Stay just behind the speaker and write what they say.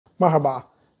Mahaba,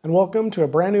 and welcome to a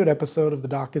brand new episode of The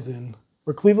Doc is In,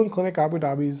 where Cleveland Clinic Abu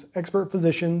Dhabi's expert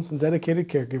physicians and dedicated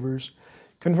caregivers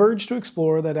converge to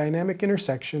explore the dynamic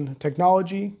intersection of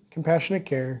technology, compassionate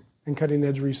care, and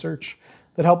cutting-edge research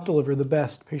that help deliver the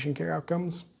best patient care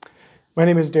outcomes. My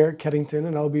name is Derek Keddington,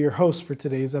 and I'll be your host for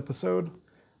today's episode,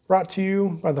 brought to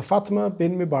you by the Fatima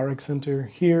bin Mubarak Center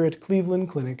here at Cleveland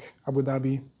Clinic Abu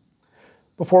Dhabi.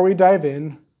 Before we dive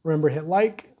in, remember to hit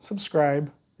like,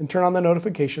 subscribe, and turn on the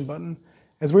notification button,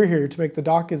 as we're here to make The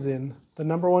Doc is In the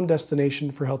 #1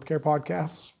 destination for healthcare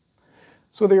podcasts.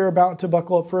 So whether you're about to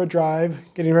buckle up for a drive,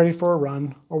 getting ready for a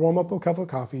run, or warm up a cup of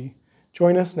coffee,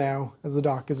 join us now as The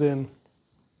Doc is In.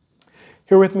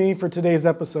 Here with me for today's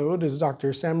episode is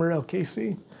Dr. Samer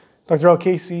El-Kaisi. Dr.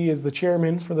 El-Kaisi is the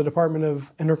chairman for the Department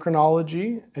of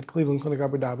Endocrinology at Cleveland Clinic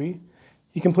Abu Dhabi.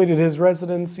 He completed his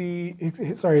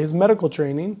his medical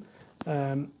training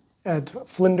at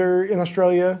Flinders in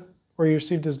Australia, where he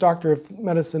received his Doctor of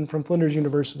Medicine from Flinders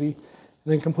University, and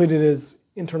then completed his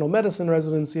internal medicine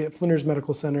residency at Flinders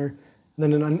Medical Center, and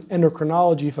then an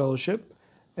endocrinology fellowship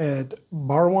at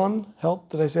Barwan Health.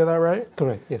 Did I say that right?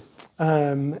 Correct, yes.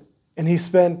 And he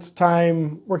spent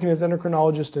time working as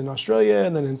endocrinologist in Australia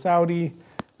and then in Saudi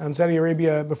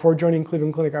Arabia before joining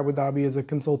Cleveland Clinic Abu Dhabi as a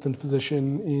consultant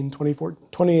physician in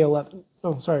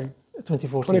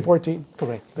 2014.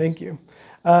 Correct. Thank you.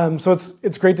 So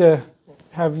it's great to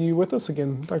have you with us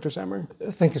again, Dr. Samer.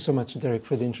 Thank you so much, Derek,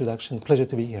 for the introduction. Pleasure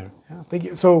to be here. Yeah, thank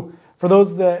you. So for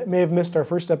those that may have missed our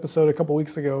first episode a couple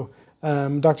weeks ago,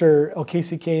 Dr.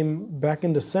 El-Kaisi came back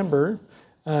in December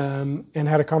and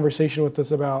had a conversation with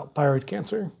us about thyroid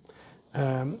cancer.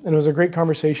 And it was a great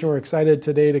conversation. We're excited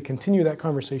today to continue that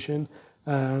conversation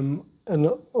and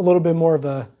a little bit more of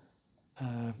a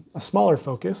smaller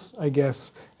focus, I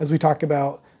guess, as we talk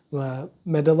about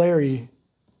medullary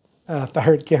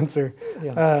thyroid cancer.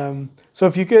 Yeah. So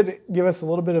if you could give us a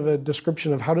little bit of a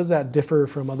description of how does that differ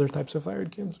from other types of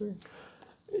thyroid cancer?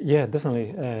 Yeah,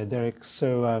 definitely, Derek.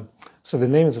 So the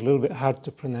name is a little bit hard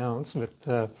to pronounce, but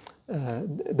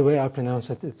the way I pronounce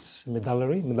it, it's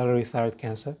medullary thyroid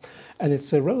cancer. And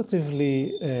it's a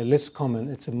relatively less common,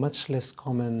 it's a much less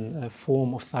common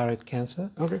form of thyroid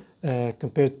cancer. Okay.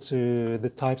 Compared to the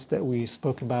types that we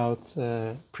spoke about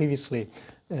previously.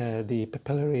 The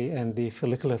papillary and the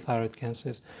follicular thyroid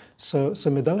cancers. So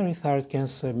medullary thyroid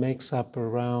cancer makes up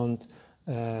around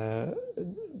 1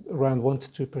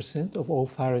 to 2% of all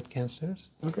thyroid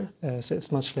cancers. Okay. So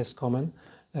it's much less common.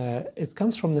 It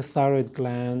comes from the thyroid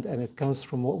gland, and it comes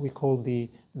from what we call the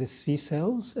C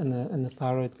cells in the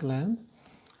thyroid gland.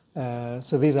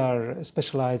 So these are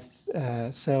specialized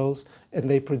cells, and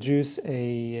they produce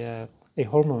a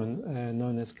hormone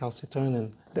known as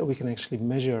calcitonin that we can actually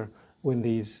measure when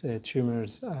these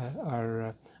tumors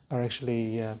are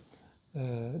actually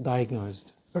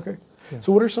diagnosed. Okay. Yeah.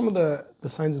 So what are some of the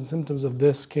signs and symptoms of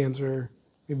this cancer,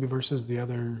 maybe versus the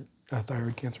other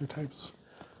thyroid cancer types?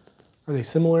 Are they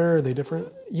similar? Are they different?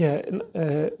 Yeah,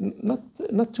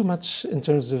 not too much in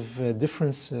terms of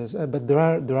differences, but there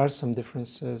are some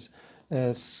differences.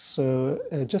 So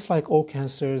just like all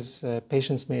cancers,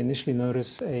 patients may initially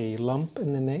notice a lump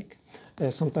in the neck.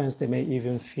 Sometimes they may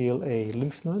even feel a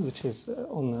lymph node, which is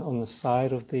on the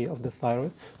side of the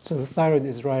thyroid. So the thyroid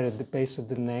is right at the base of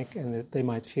the neck, and they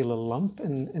might feel a lump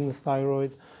in the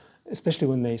thyroid. Especially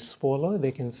when they swallow,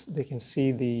 they can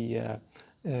see the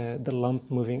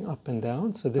lump moving up and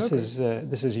down. So this is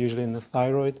usually in the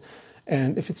thyroid.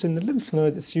 And if it's in the lymph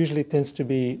node, it usually tends to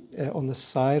be on the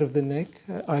side of the neck,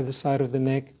 either side of the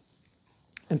neck.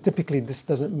 And typically this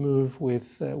doesn't move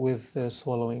with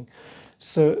swallowing.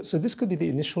 So this could be the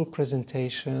initial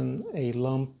presentation, a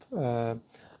lump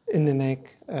in the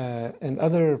neck, and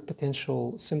other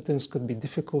potential symptoms could be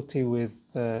difficulty with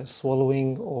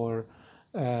swallowing, or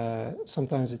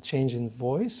sometimes a change in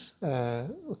voice.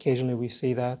 Occasionally we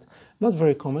see that. Not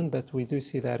very common, but we do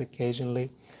see that occasionally.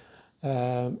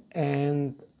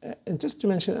 And just to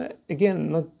mention,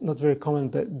 again, not very common,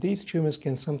 but these tumors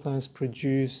can sometimes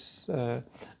produce,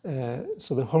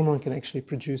 so the hormone can actually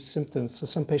produce symptoms. So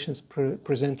some patients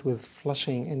present with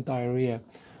flushing and diarrhea.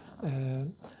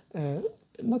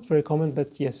 Not very common,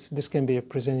 but yes, this can be a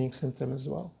presenting symptom as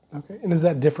well. Okay, and is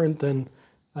that different than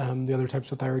the other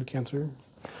types of thyroid cancer?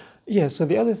 Yeah, so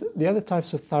the other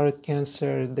types of thyroid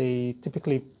cancer, they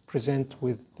typically present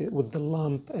with the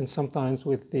lump and sometimes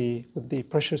with the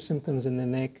pressure symptoms in the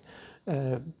neck,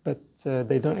 but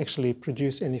they don't actually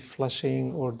produce any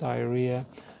flushing or diarrhea.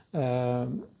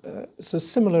 So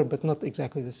similar, but not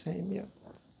exactly the same. Yeah.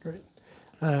 Great.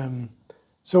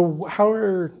 So how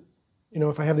are,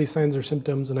 if I have these signs or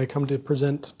symptoms and I come to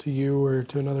present to you or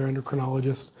to another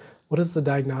endocrinologist, What does the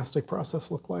diagnostic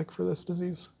process look like for this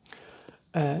disease?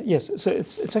 Yes, so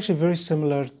it's actually very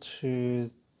similar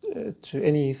to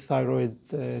any thyroid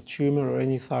tumor or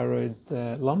any thyroid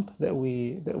lump that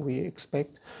we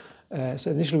expect.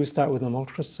 So initially we start with an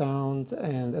ultrasound,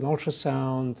 and an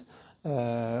ultrasound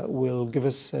will give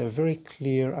us a very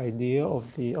clear idea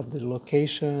of the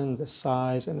location, the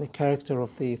size, and the character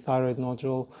of the thyroid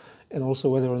nodule, and also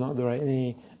whether or not there are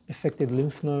any affected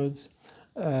lymph nodes.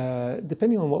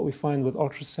 Depending on what we find with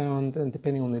ultrasound and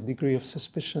depending on the degree of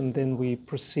suspicion, then we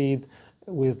proceed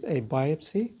with a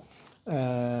biopsy.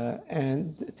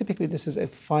 And typically this is a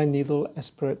fine needle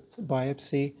aspirate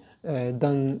biopsy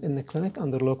done in the clinic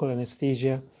under local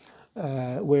anesthesia,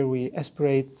 where we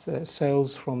aspirate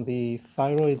cells from the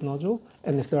thyroid nodule,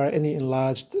 and if there are any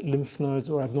enlarged lymph nodes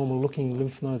or abnormal looking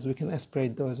lymph nodes, we can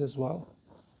aspirate those as well.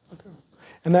 Okay.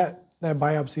 And that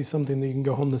biopsy is something that you can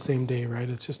go home the same day, right?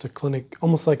 It's just a clinic,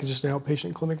 almost like just an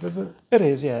outpatient clinic visit? It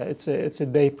is, yeah. It's a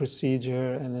day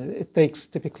procedure, and it takes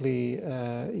typically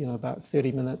about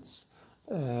 30 minutes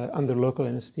under local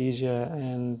anesthesia,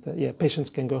 and yeah,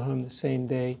 patients can go home the same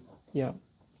day. Yeah.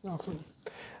 Awesome.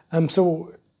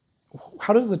 So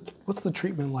what's the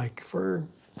treatment like for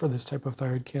this type of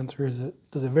thyroid cancer?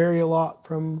 Does it vary a lot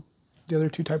from the other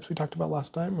two types we talked about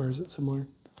last time, or is it similar?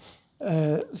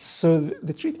 So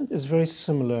the treatment is very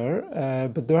similar,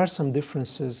 but there are some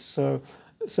differences. So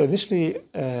initially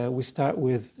we start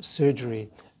with surgery,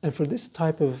 and for this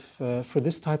type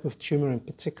of tumor in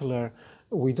particular,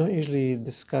 we don't usually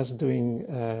discuss doing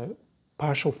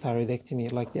partial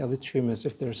thyroidectomy like the other tumors.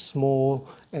 If they're small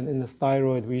and in the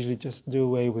thyroid, we usually just do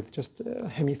away with just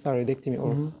hemithyroidectomy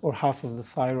or half of the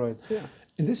thyroid. Yeah.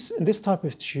 In this type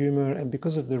of tumor, and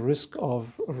because of the risk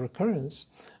of recurrence,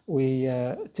 we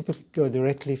typically go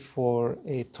directly for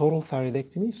a total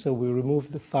thyroidectomy. So we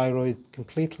remove the thyroid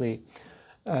completely.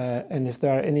 And if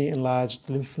there are any enlarged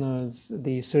lymph nodes,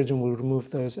 the surgeon will remove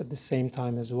those at the same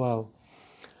time as well.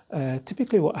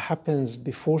 Typically what happens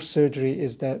before surgery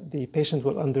is that the patient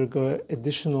will undergo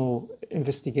additional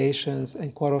investigations,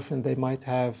 and quite often they might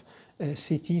have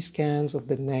CT scans of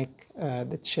the neck,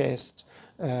 the chest,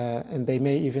 and they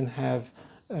may even have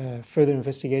further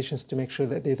investigations to make sure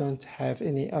that they don't have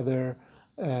any other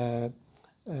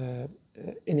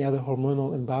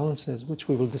hormonal imbalances, which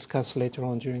we will discuss later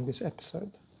on during this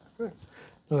episode. Okay.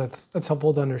 No, that's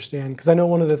helpful to understand, because I know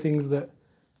one of the things that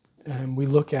we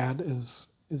look at is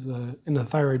in the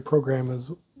thyroid program is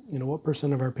what %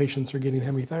 of our patients are getting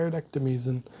hemithyroidectomies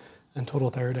and total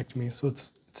thyroidectomies. So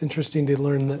it's interesting to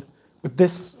learn that with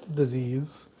this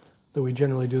disease that we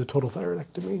generally do the total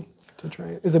thyroidectomy to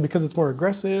try. Is it because it's more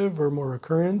aggressive or more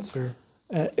recurrence, or?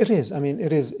 It is. I mean,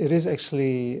 it is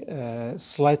actually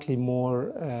slightly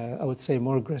more, I would say,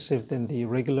 more aggressive than the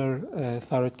regular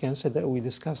thyroid cancer that we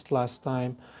discussed last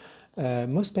time.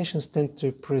 Most patients tend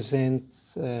to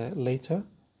present later.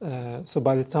 So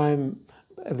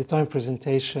at the time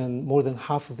presentation, more than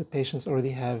half of the patients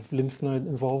already have lymph node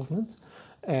involvement,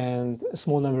 and a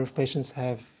small number of patients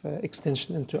have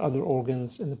extension into other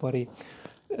organs in the body.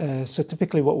 So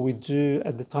typically what we do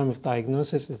at the time of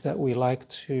diagnosis is that we like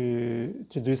to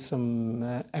do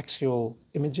some axial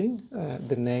imaging,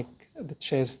 the neck, the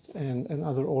chest, and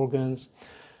other organs.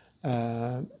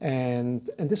 And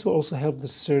this will also help the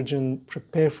surgeon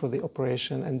prepare for the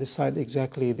operation and decide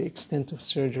exactly the extent of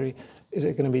surgery. Is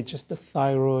it going to be just the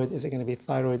thyroid? Is it going to be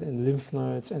thyroid and lymph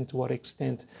nodes, and to what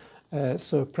extent?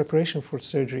 So preparation for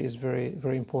surgery is very,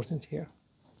 very important here.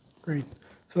 Great.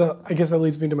 So I guess that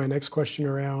leads me to my next question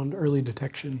around early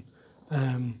detection.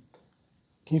 Can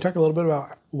you talk a little bit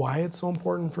about why it's so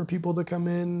important for people to come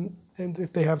in and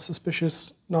if they have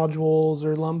suspicious nodules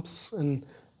or lumps, and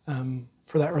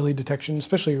for that early detection,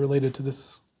 especially related to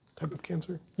this type of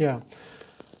cancer? Yeah.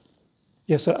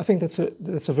 Yeah, so I think that's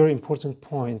a very important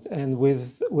point. And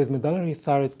with medullary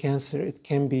thyroid cancer, it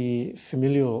can be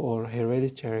familial or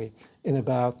hereditary in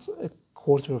about a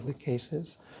quarter of the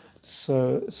cases.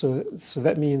 So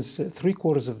that means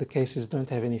 3/4 of the cases don't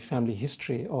have any family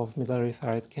history of medullary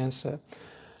thyroid cancer,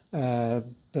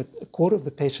 but a quarter of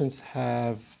the patients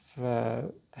have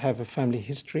a family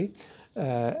history,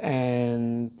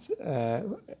 and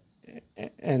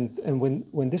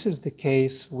when this is the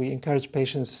case, we encourage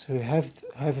patients who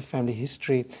have a family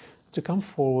history to come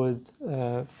forward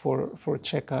for a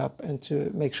checkup and to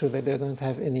make sure that they don't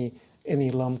have any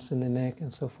lumps in the neck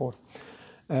and so forth.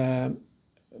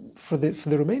 For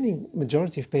the remaining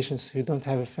majority of patients who don't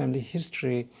have a family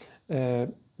history,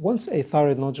 once a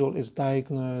thyroid nodule is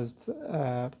diagnosed,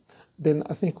 then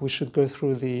I think we should go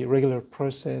through the regular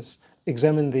process,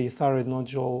 examine the thyroid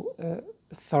nodule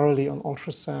thoroughly on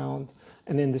ultrasound,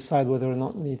 and then decide whether or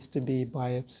not it needs to be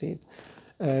biopsied.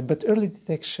 But early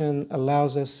detection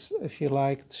allows us, if you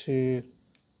like, to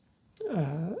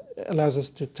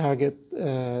target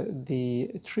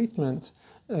the treatment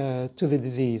to the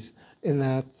disease, in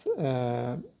that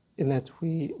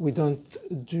we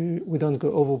don't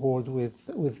go overboard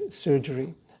with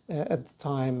surgery at the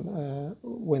time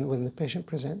when the patient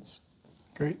presents.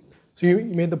 Great. So you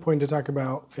made the point to talk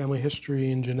about family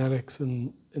history and genetics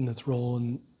and its role,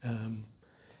 and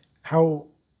how,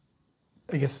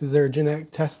 I guess, is there a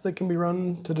genetic test that can be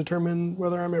run to determine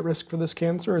whether I'm at risk for this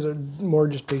cancer, or is it more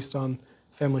just based on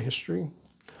family history?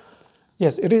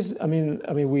 Yes, it is. I mean,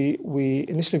 we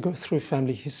initially go through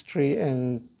family history,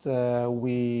 and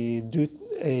we do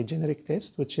a genetic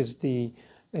test, which is the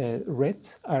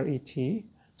RET, R-E-T.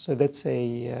 So that's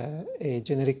a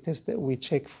genetic test that we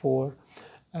check for,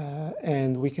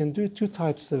 and we can do two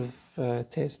types of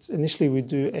tests. Initially, we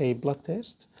do a blood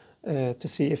test to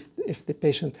see if the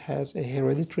patient has a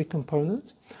hereditary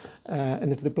component.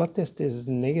 And if the blood test is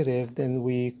negative, then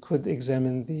we could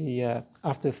examine the,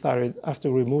 after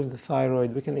we remove the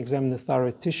thyroid, we can examine the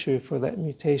thyroid tissue for that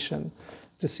mutation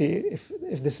to see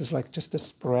if this is like just a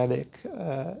sporadic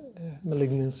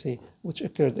malignancy which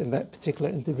occurred in that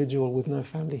particular individual with no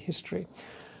family history.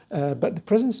 But the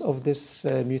presence of this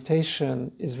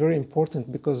mutation is very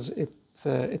important because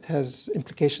it has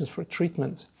implications for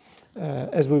treatment.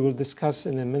 As we will discuss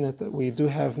in a minute, we do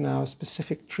have now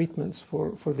specific treatments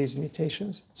for these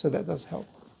mutations, so that does help.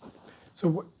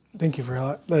 So thank you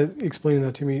for explaining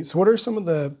that to me. So what are some of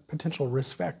the potential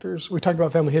risk factors? We talked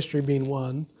about family history being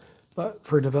one, but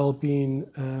for developing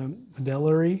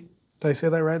medullary, did I say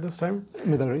that right this time?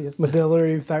 Medullary, yes.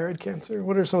 Medullary thyroid cancer.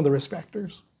 What are some of the risk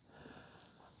factors?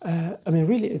 I mean,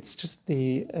 really, it's just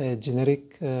the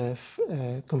genetic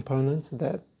component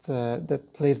that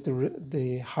plays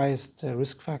the highest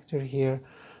risk factor here.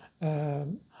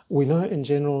 We know in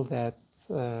general that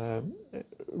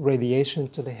radiation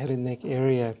to the head and neck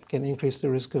area can increase the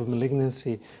risk of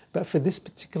malignancy, but for this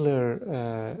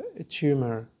particular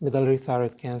tumor, medullary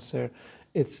thyroid cancer,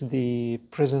 it's the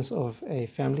presence of a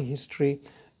family history,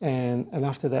 and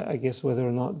after that, I guess, whether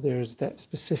or not there's that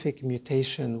specific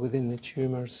mutation within the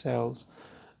tumor cells.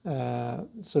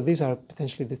 So these are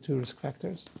potentially the two risk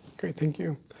factors. Great, thank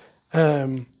you.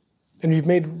 And you've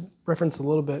made reference a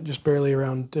little bit, just barely,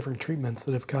 around different treatments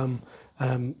that have come.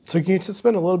 So can you just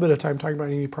spend a little bit of time talking about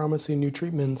any promising new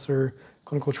treatments or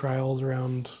clinical trials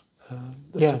around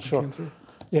this type of cancer?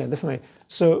 Yeah, definitely.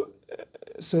 So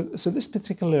this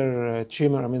particular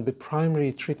tumor, I mean, the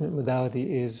primary treatment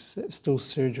modality is still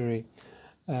surgery.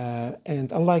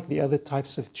 And unlike the other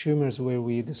types of tumors where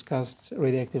we discussed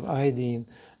radioactive iodine,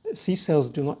 C cells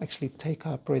do not actually take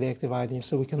up radioactive iodine,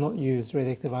 so we cannot use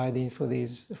radioactive iodine for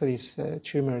these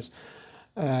tumors.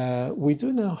 We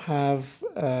do now have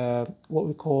what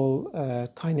we call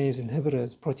kinase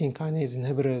inhibitors, protein kinase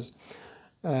inhibitors,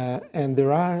 and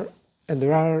there are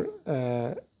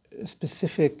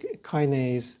specific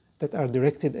kinase that are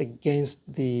directed against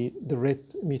the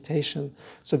RET mutation.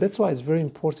 So that's why it's very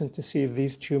important to see if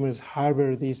these tumors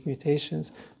harbor these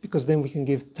mutations, because then we can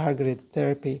give targeted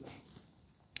therapy.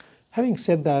 Having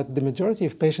said that, the majority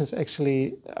of patients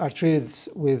actually are treated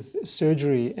with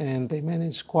surgery, and they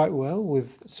manage quite well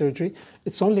with surgery.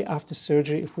 It's only after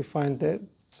surgery, if we find that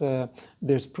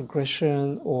there's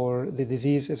progression or the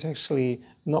disease is actually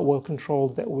not well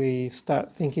controlled, that we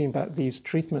start thinking about these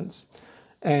treatments.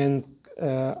 And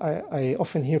I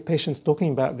often hear patients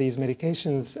talking about these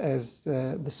medications as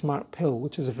the smart pill,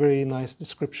 which is a very nice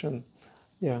description.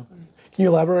 Yeah. Can you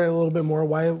elaborate a little bit more?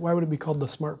 Why would it be called the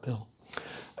smart pill?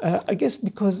 I guess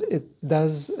because it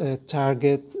does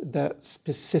target that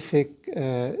specific,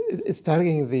 it's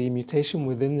targeting the mutation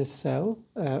within the cell,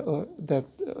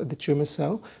 the tumor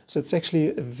cell. So it's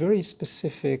actually a very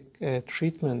specific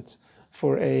treatment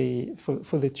for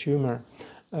the tumor.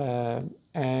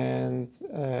 And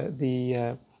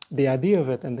the idea of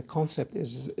it and the concept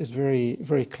is very,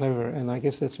 very clever. And I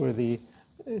guess that's where the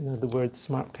word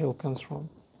smart pill comes from.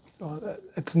 Oh,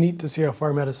 it's neat to see how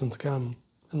far medicine's come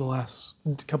in the last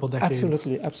couple of decades.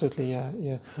 Absolutely,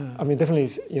 yeah. I mean,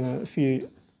 definitely, a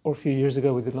few years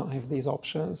ago, we did not have these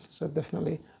options. So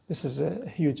definitely, this is a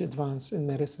huge advance in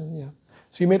medicine, yeah.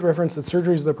 So you made reference that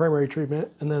surgery is the primary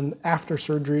treatment, and then after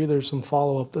surgery, there's some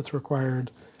follow-up that's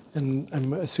required. And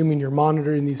I'm assuming you're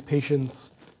monitoring these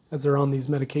patients as they're on these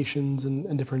medications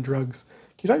and different drugs.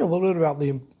 Can you talk a little bit about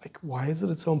why is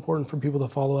it so important for people to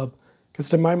follow up? Because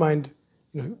to my mind,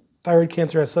 thyroid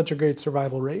cancer has such a great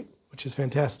survival rate, which is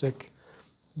fantastic,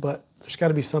 but there's got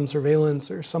to be some surveillance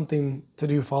or something to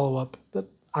do follow-up that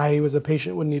I, as a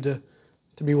patient, would need to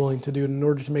to be willing to do in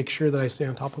order to make sure that I stay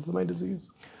on top of my disease?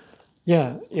 Yeah.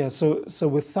 So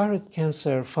with thyroid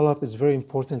cancer, follow-up is very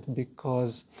important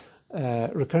because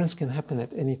recurrence can happen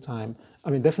at any time. I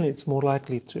mean, definitely it's more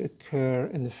likely to occur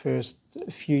in the first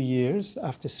few years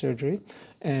after surgery,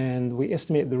 and we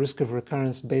estimate the risk of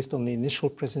recurrence based on the initial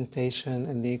presentation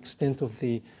and the extent of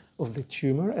the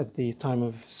tumor at the time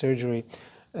of surgery.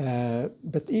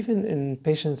 But even in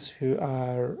patients who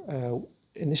are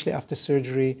initially after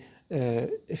surgery,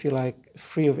 if you like,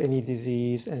 free of any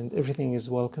disease and everything is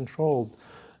well controlled,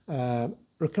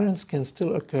 recurrence can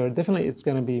still occur. Definitely it's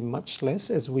going to be much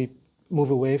less as we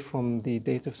move away from the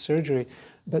date of surgery,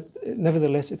 but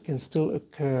nevertheless it can still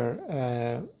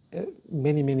occur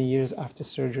many, many years after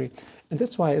surgery. And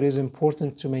that's why it is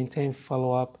important to maintain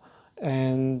follow-up.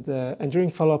 And during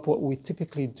follow-up, what we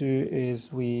typically do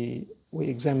is we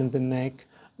examine the neck,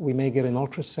 we may get an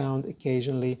ultrasound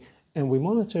occasionally, and we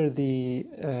monitor the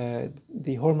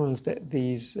hormones that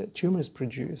these tumors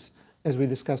produce. As we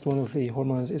discussed, one of the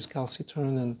hormones is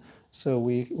calcitonin, so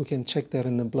we can check that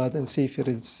in the blood and see if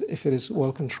it is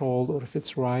well controlled or if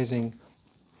it's rising.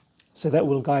 So that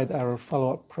will guide our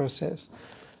follow-up process.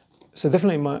 So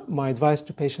definitely my advice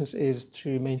to patients is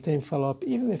to maintain follow-up,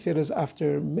 even if it is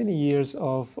after many years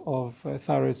of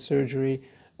thyroid surgery,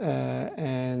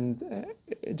 and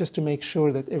just to make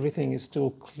sure that everything is still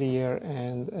clear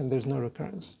and there's no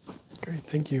recurrence. Great,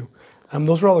 thank you.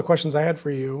 Those were all the questions I had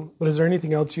for you, but is there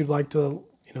anything else you'd like to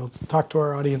talk to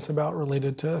our audience about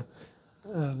related to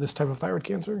this type of thyroid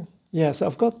cancer? Yeah, so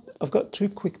I've got 2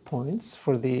 quick points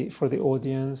for the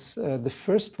audience. The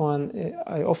first one,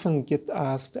 I often get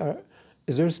asked,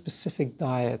 is there a specific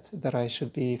diet that I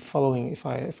should be following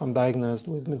if I'm diagnosed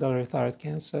with medullary thyroid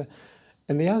cancer?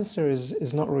 And the answer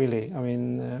is not really. I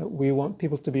mean, we want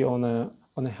people to be on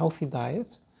a healthy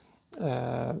diet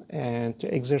and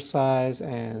to exercise,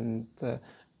 and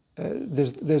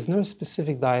there's no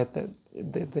specific diet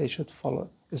that they should follow.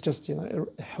 It's just a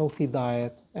healthy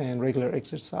diet and regular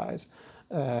exercise.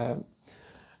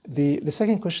 The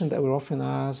second question that we're often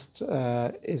asked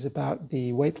is about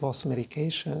the weight loss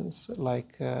medications,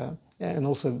 like and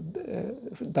also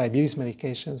diabetes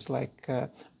medications like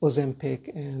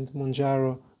Ozempic and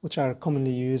Mounjaro, which are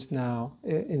commonly used now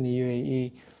in the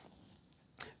UAE.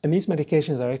 And these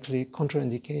medications are actually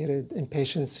contraindicated in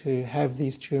patients who have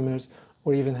these tumors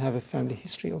or even have a family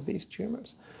history of these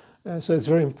tumors. So it's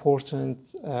very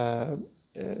important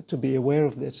to be aware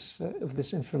of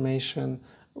this information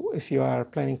if you are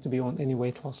planning to be on any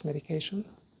weight loss medication.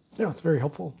 Yeah, it's very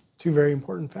helpful. 2 very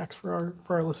important facts for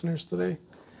our listeners today.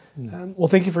 Well,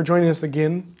 thank you for joining us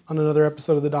again on another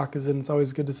episode of The Doc Is In. It's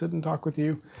always good to sit and talk with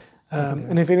you.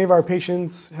 And if any of our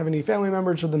patients have any family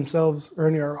members or themselves or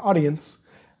any of our audience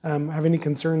have any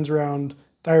concerns around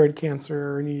thyroid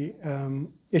cancer or any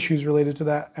issues related to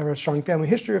that, have a strong family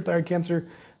history of thyroid cancer,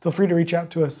 feel free to reach out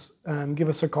to us, give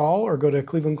us a call, or go to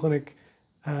Cleveland Clinic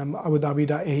Abu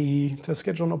Dhabi.ae to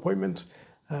schedule an appointment.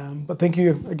 But thank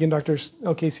you again, Dr.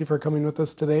 El Casey, for coming with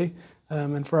us today.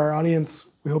 And for our audience,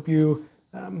 we hope you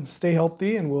stay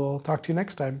healthy, and we'll talk to you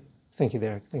next time. Thank you,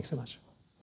 Derek. Thanks so much.